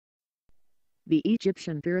the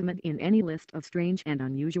Egyptian pyramid in any list of strange and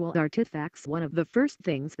unusual artifacts, one of the first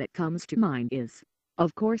things that comes to mind is,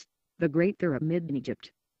 of course, the Great Pyramid in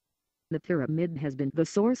Egypt. The pyramid has been the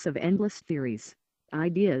source of endless theories,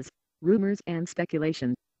 ideas, rumors and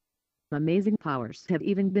speculation. Amazing powers have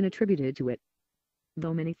even been attributed to it.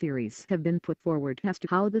 Though many theories have been put forward as to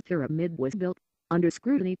how the pyramid was built, under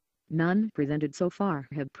scrutiny, none presented so far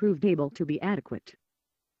have proved able to be adequate.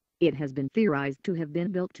 It has been theorized to have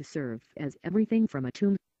been built to serve as everything from a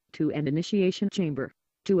tomb, to an initiation chamber,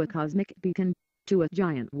 to a cosmic beacon, to a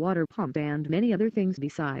giant water pump and many other things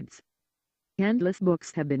besides. Endless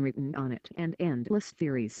books have been written on it and endless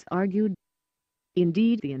theories argued.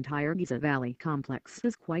 Indeed, the entire Giza Valley complex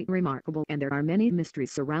is quite remarkable and there are many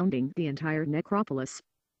mysteries surrounding the entire necropolis,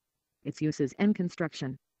 its uses and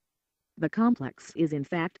construction. The complex is in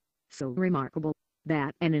fact so remarkable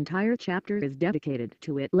that an entire chapter is dedicated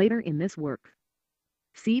to it later in this work.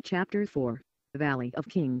 See Chapter 4, Valley of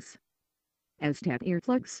Kings. Aztec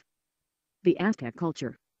earplugs. The Aztec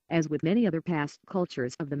culture, as with many other past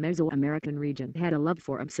cultures of the Mesoamerican region, had a love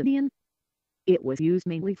for obsidian. It was used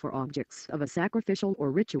mainly for objects of a sacrificial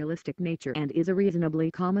or ritualistic nature and is a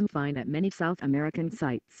reasonably common find at many South American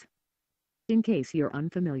sites. In case you're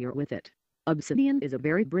unfamiliar with it, obsidian is a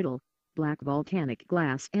very brittle, black volcanic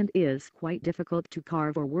glass and is quite difficult to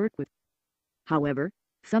carve or work with. However,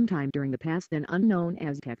 sometime during the past an unknown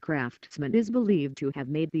Aztec craftsman is believed to have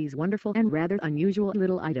made these wonderful and rather unusual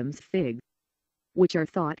little items fig, which are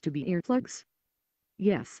thought to be earplugs.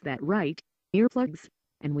 Yes, that's right, earplugs,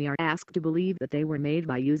 and we are asked to believe that they were made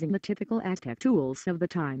by using the typical Aztec tools of the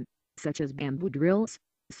time, such as bamboo drills,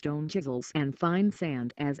 stone chisels and fine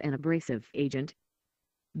sand as an abrasive agent.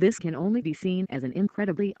 This can only be seen as an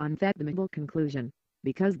incredibly unfathomable conclusion,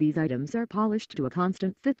 because these items are polished to a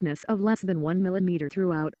constant thickness of less than 1 millimeter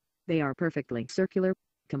throughout. They are perfectly circular,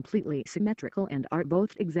 completely symmetrical and are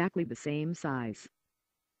both exactly the same size.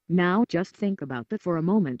 Now just think about that for a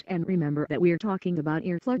moment and remember that we're talking about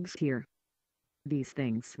earplugs here. These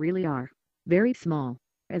things really are very small,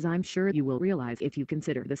 as I'm sure you will realize if you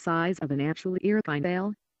consider the size of an actual earpine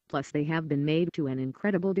veil, plus they have been made to an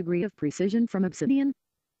incredible degree of precision from obsidian.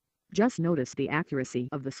 Just notice the accuracy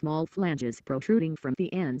of the small flanges protruding from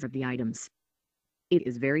the ends of the items. It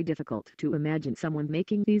is very difficult to imagine someone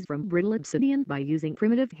making these from brittle obsidian by using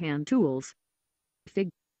primitive hand tools. Fig.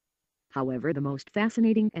 However, the most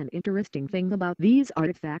fascinating and interesting thing about these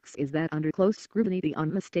artifacts is that under close scrutiny the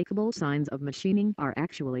unmistakable signs of machining are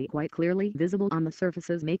actually quite clearly visible on the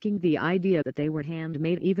surfaces, making the idea that they were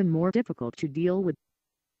handmade even more difficult to deal with.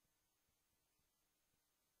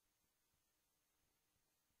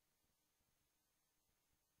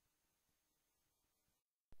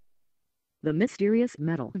 The mysterious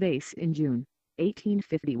metal vase. In June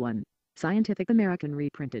 1851, Scientific American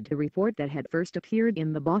reprinted the report that had first appeared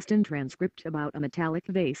in the Boston Transcript about a metallic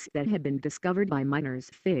vase that had been discovered by miners.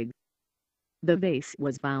 Fig. The vase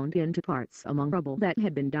was found in two parts among rubble that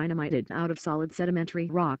had been dynamited out of solid sedimentary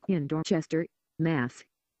rock in Dorchester, Mass.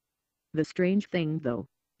 The strange thing, though,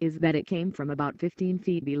 is that it came from about 15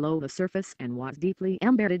 feet below the surface and was deeply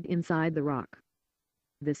embedded inside the rock.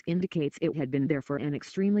 This indicates it had been there for an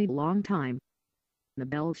extremely long time. The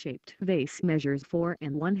bell-shaped vase measures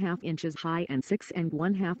 4½ inches high and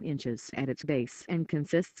 6½ inches at its base and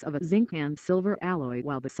consists of a zinc and silver alloy,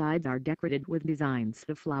 while the sides are decorated with designs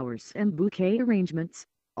of flowers and bouquet arrangements,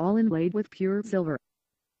 all inlaid with pure silver.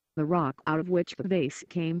 The rock out of which the vase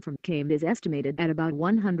came is estimated at about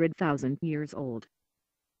 100,000 years old.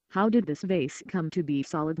 How did this vase come to be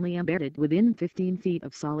solidly embedded within 15 feet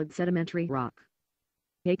of solid sedimentary rock,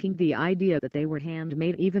 making the idea that they were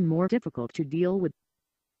handmade even more difficult to deal with?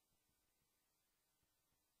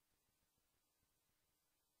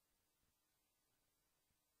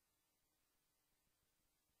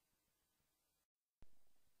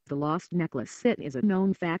 The lost necklace. It is a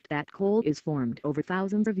known fact that coal is formed over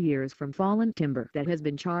thousands of years from fallen timber that has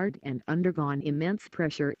been charred and undergone immense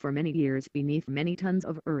pressure for many years beneath many tons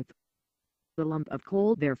of earth. The lump of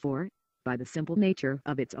coal, therefore, by the simple nature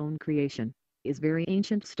of its own creation, is very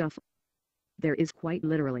ancient stuff. There is quite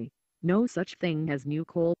literally no such thing as new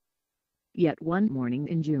coal. Yet one morning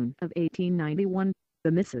in June of 1891, the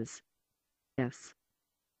Mrs. S.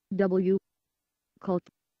 W. Culp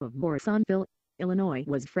of Morrisonville, Illinois,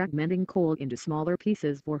 was fragmenting coal into smaller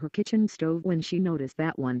pieces for her kitchen stove when she noticed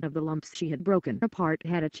that one of the lumps she had broken apart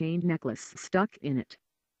had a chain necklace stuck in it.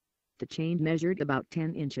 The chain measured about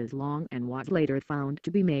 10 inches long and was later found to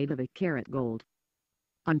be made of a carat gold.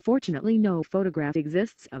 Unfortunately, no photograph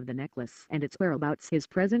exists of the necklace and its whereabouts is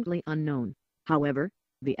presently unknown. However,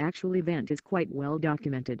 the actual event is quite well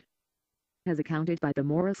documented. As accounted by the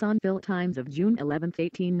Morrisonville Times of June 11,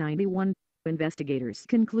 1891, investigators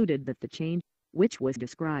concluded that the chain, which was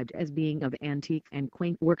described as being of antique and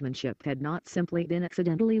quaint workmanship, had not simply been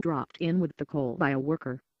accidentally dropped in with the coal by a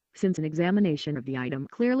worker, since an examination of the item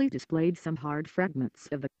clearly displayed some hard fragments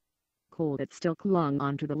of the coal that still clung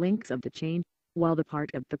onto the links of the chain, while the part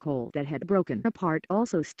of the coal that had broken apart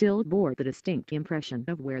also still bore the distinct impression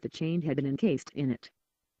of where the chain had been encased in it.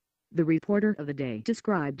 The reporter of the day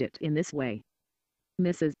described it in this way.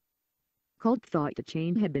 Mrs. Colt thought the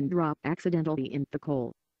chain had been dropped accidentally in the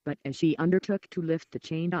coal, but as she undertook to lift the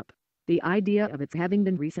chain up, the idea of its having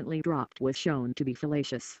been recently dropped was shown to be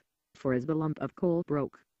fallacious, for as the lump of coal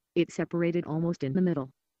broke, it separated almost in the middle,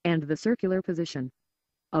 and the circular position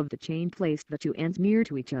of the chain placed the two ends near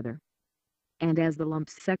to each other. And as the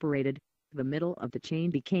lumps separated, the middle of the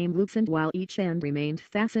chain became loosened while each end remained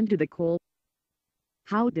fastened to the coal.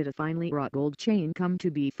 How did a finely wrought gold chain come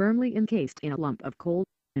to be firmly encased in a lump of coal,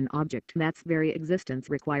 an object that's very existence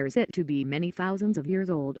requires it to be many thousands of years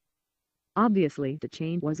old? Obviously the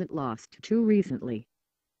chain wasn't lost too recently.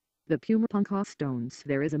 The Pumapunka stones.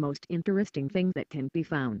 There is a most interesting thing that can be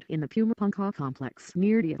found in the Pumapunka complex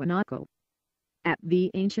near Diahuanaco. At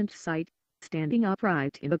the ancient site, standing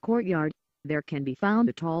upright in the courtyard, there can be found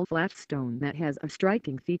a tall flat stone that has a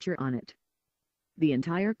striking feature on it. The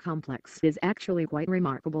entire complex is actually quite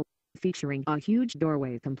remarkable, featuring a huge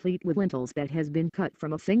doorway complete with lintels that has been cut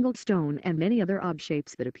from a single stone and many other odd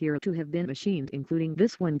shapes that appear to have been machined, including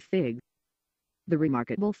this one fig. The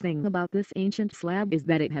remarkable thing about this ancient slab is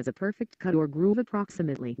that it has a perfect cut or groove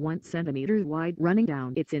approximately 1 centimeter wide running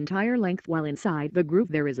down its entire length, while inside the groove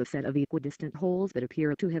there is a set of equidistant holes that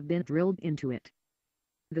appear to have been drilled into it.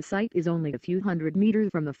 The site is only a few hundred meters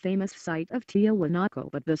from the famous site of Tiahuanaco,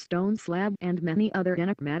 but the stone slab and many other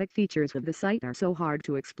enigmatic features of the site are so hard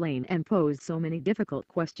to explain and pose so many difficult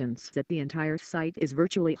questions that the entire site is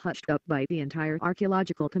virtually hushed up by the entire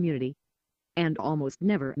archaeological community, and almost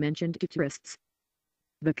never mentioned to tourists.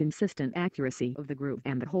 The consistent accuracy of the groove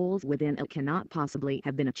and the holes within it cannot possibly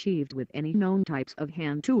have been achieved with any known types of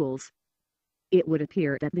hand tools. It would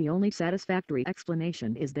appear that the only satisfactory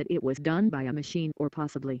explanation is that it was done by a machine or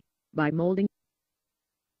possibly by molding.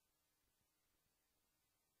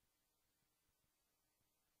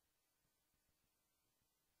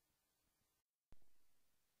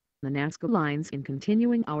 The Nazca lines in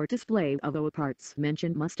continuing our display of the parts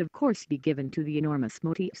mentioned must of course be given to the enormous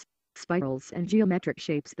motifs, spirals and geometric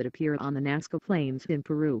shapes that appear on the Nazca plains in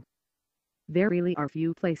Peru. There really are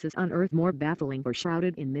few places on earth more baffling or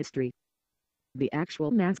shrouded in mystery. The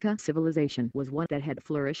actual Nazca civilization was one that had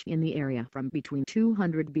flourished in the area from between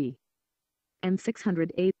 200 B. and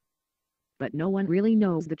 600 A. But no one really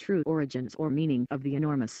knows the true origins or meaning of the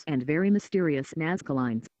enormous and very mysterious Nazca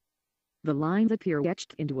lines. The lines appear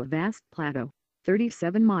etched into a vast plateau,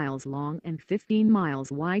 37 miles long and 15 miles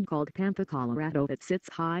wide, called Pampa Colorado, that sits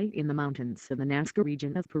high in the mountains of the Nazca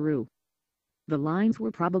region of Peru. The lines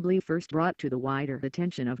were probably first brought to the wider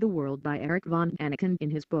attention of the world by Erich von Däniken in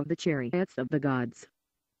his book The Chariots of the Gods.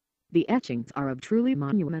 The etchings are of truly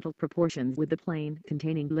monumental proportions, with the plain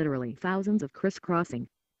containing literally thousands of crisscrossing,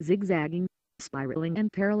 zigzagging, spiraling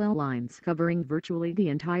and parallel lines covering virtually the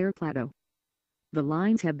entire plateau. The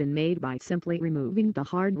lines have been made by simply removing the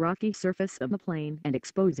hard rocky surface of the plain and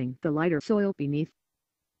exposing the lighter soil beneath.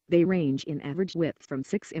 They range in average width from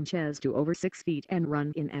 6 inches to over 6 feet and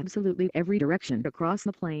run in absolutely every direction across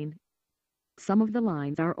the plain. Some of the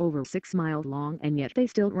lines are over 6 miles long, and yet they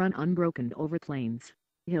still run unbroken over plains,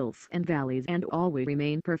 hills and valleys, and always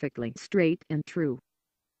remain perfectly straight and true.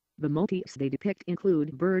 The motifs they depict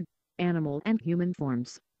include bird, animal and human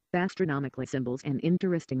forms, astronomical symbols, and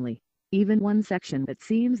interestingly, even one section that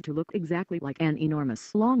seems to look exactly like an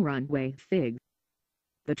enormous long runway fig.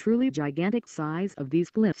 The truly gigantic size of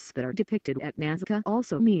these glyphs that are depicted at Nazca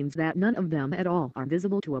also means that none of them at all are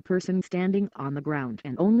visible to a person standing on the ground,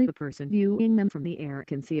 and only the person viewing them from the air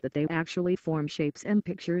can see that they actually form shapes and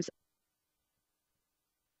pictures.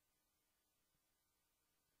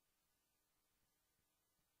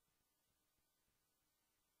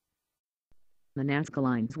 The Nazca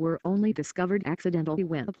lines were only discovered accidentally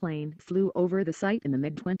when a plane flew over the site in the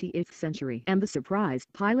mid-20th century, and the surprised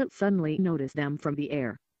pilot suddenly noticed them from the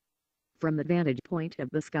air. From the vantage point of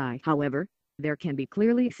the sky, however, there can be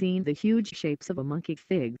clearly seen the huge shapes of a monkey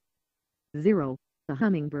fig. 0. A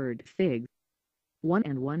hummingbird fig. 1.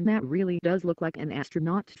 And one that really does look like an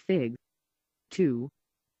astronaut fig. 2.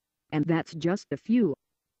 And that's just a few.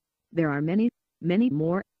 There are many, many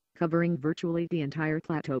more, covering virtually the entire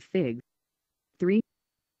plateau fig. 3.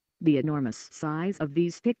 The enormous size of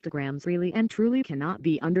these pictograms really and truly cannot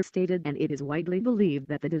be understated, and it is widely believed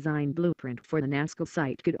that the design blueprint for the Nazca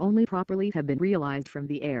site could only properly have been realized from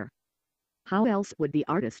the air. How else would the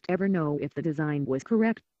artist ever know if the design was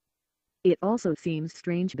correct? It also seems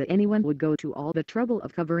strange that anyone would go to all the trouble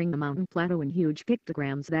of covering the mountain plateau in huge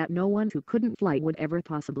pictograms that no one who couldn't fly would ever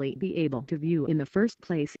possibly be able to view in the first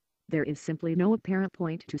place. There is simply no apparent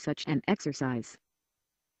point to such an exercise.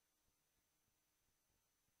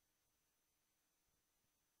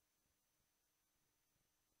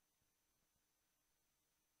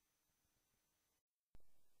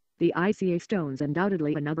 The Ica stones,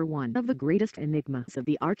 undoubtedly another one of the greatest enigmas of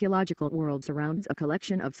the archaeological world, surrounds a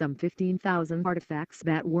collection of some 15,000 artifacts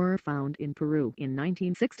that were found in Peru in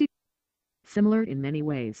 1960. Similar in many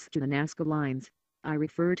ways to the Nazca lines, I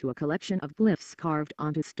refer to a collection of glyphs carved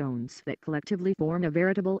onto stones that collectively form a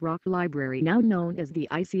veritable rock library now known as the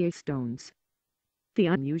Ica stones. The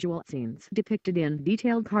unusual scenes depicted in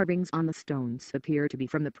detailed carvings on the stones appear to be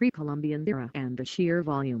from the pre-Columbian era, and the sheer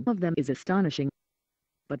volume of them is astonishing.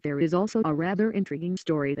 But there is also a rather intriguing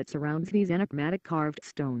story that surrounds these enigmatic carved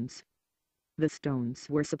stones. The stones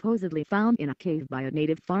were supposedly found in a cave by a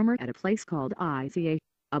native farmer at a place called Ica,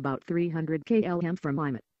 about 300 km from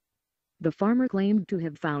Lima. The farmer claimed to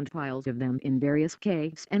have found piles of them in various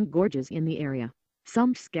caves and gorges in the area,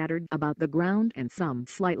 some scattered about the ground and some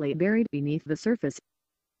slightly buried beneath the surface.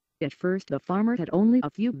 At first the farmer had only a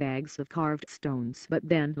few bags of carved stones, but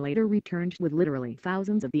then later returned with literally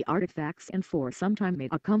thousands of the artifacts, and for some time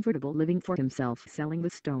made a comfortable living for himself selling the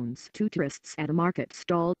stones to tourists at a market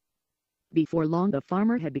stall. Before long the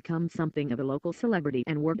farmer had become something of a local celebrity,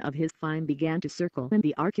 and word of his find began to circle in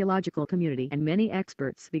the archaeological community, and many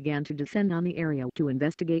experts began to descend on the area to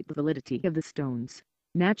investigate the validity of the stones.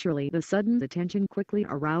 Naturally, the sudden attention quickly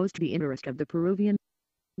aroused the interest of the Peruvian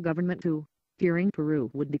government, who, fearing Peru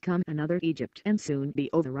would become another Egypt and soon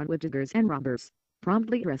be overrun with diggers and robbers,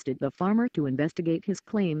 promptly arrested the farmer to investigate his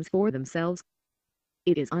claims for themselves.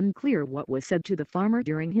 It is unclear what was said to the farmer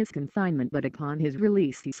during his confinement, but upon his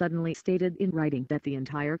release he suddenly stated in writing that the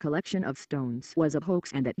entire collection of stones was a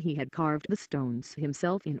hoax, and that he had carved the stones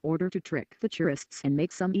himself in order to trick the tourists and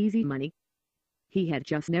make some easy money. He had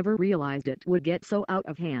just never realized it would get so out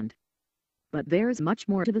of hand. But there's much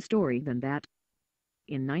more to the story than that.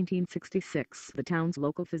 In 1966, the town's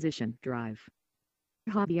local physician, Drive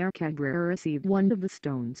Javier Cabrera, received one of the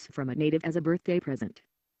stones from a native as a birthday present.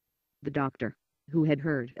 The doctor, who had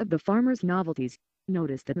heard of the farmer's novelties,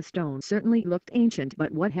 noticed that the stone certainly looked ancient,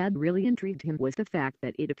 but what had really intrigued him was the fact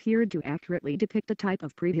that it appeared to accurately depict a type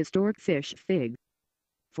of prehistoric fish fig.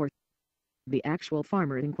 For the actual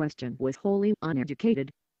farmer in question was wholly uneducated,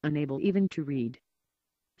 unable even to read.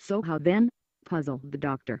 So how then, puzzled the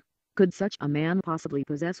doctor, could such a man possibly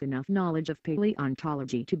possess enough knowledge of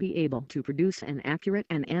paleontology to be able to produce an accurate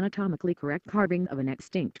and anatomically correct carving of an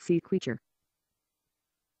extinct sea creature?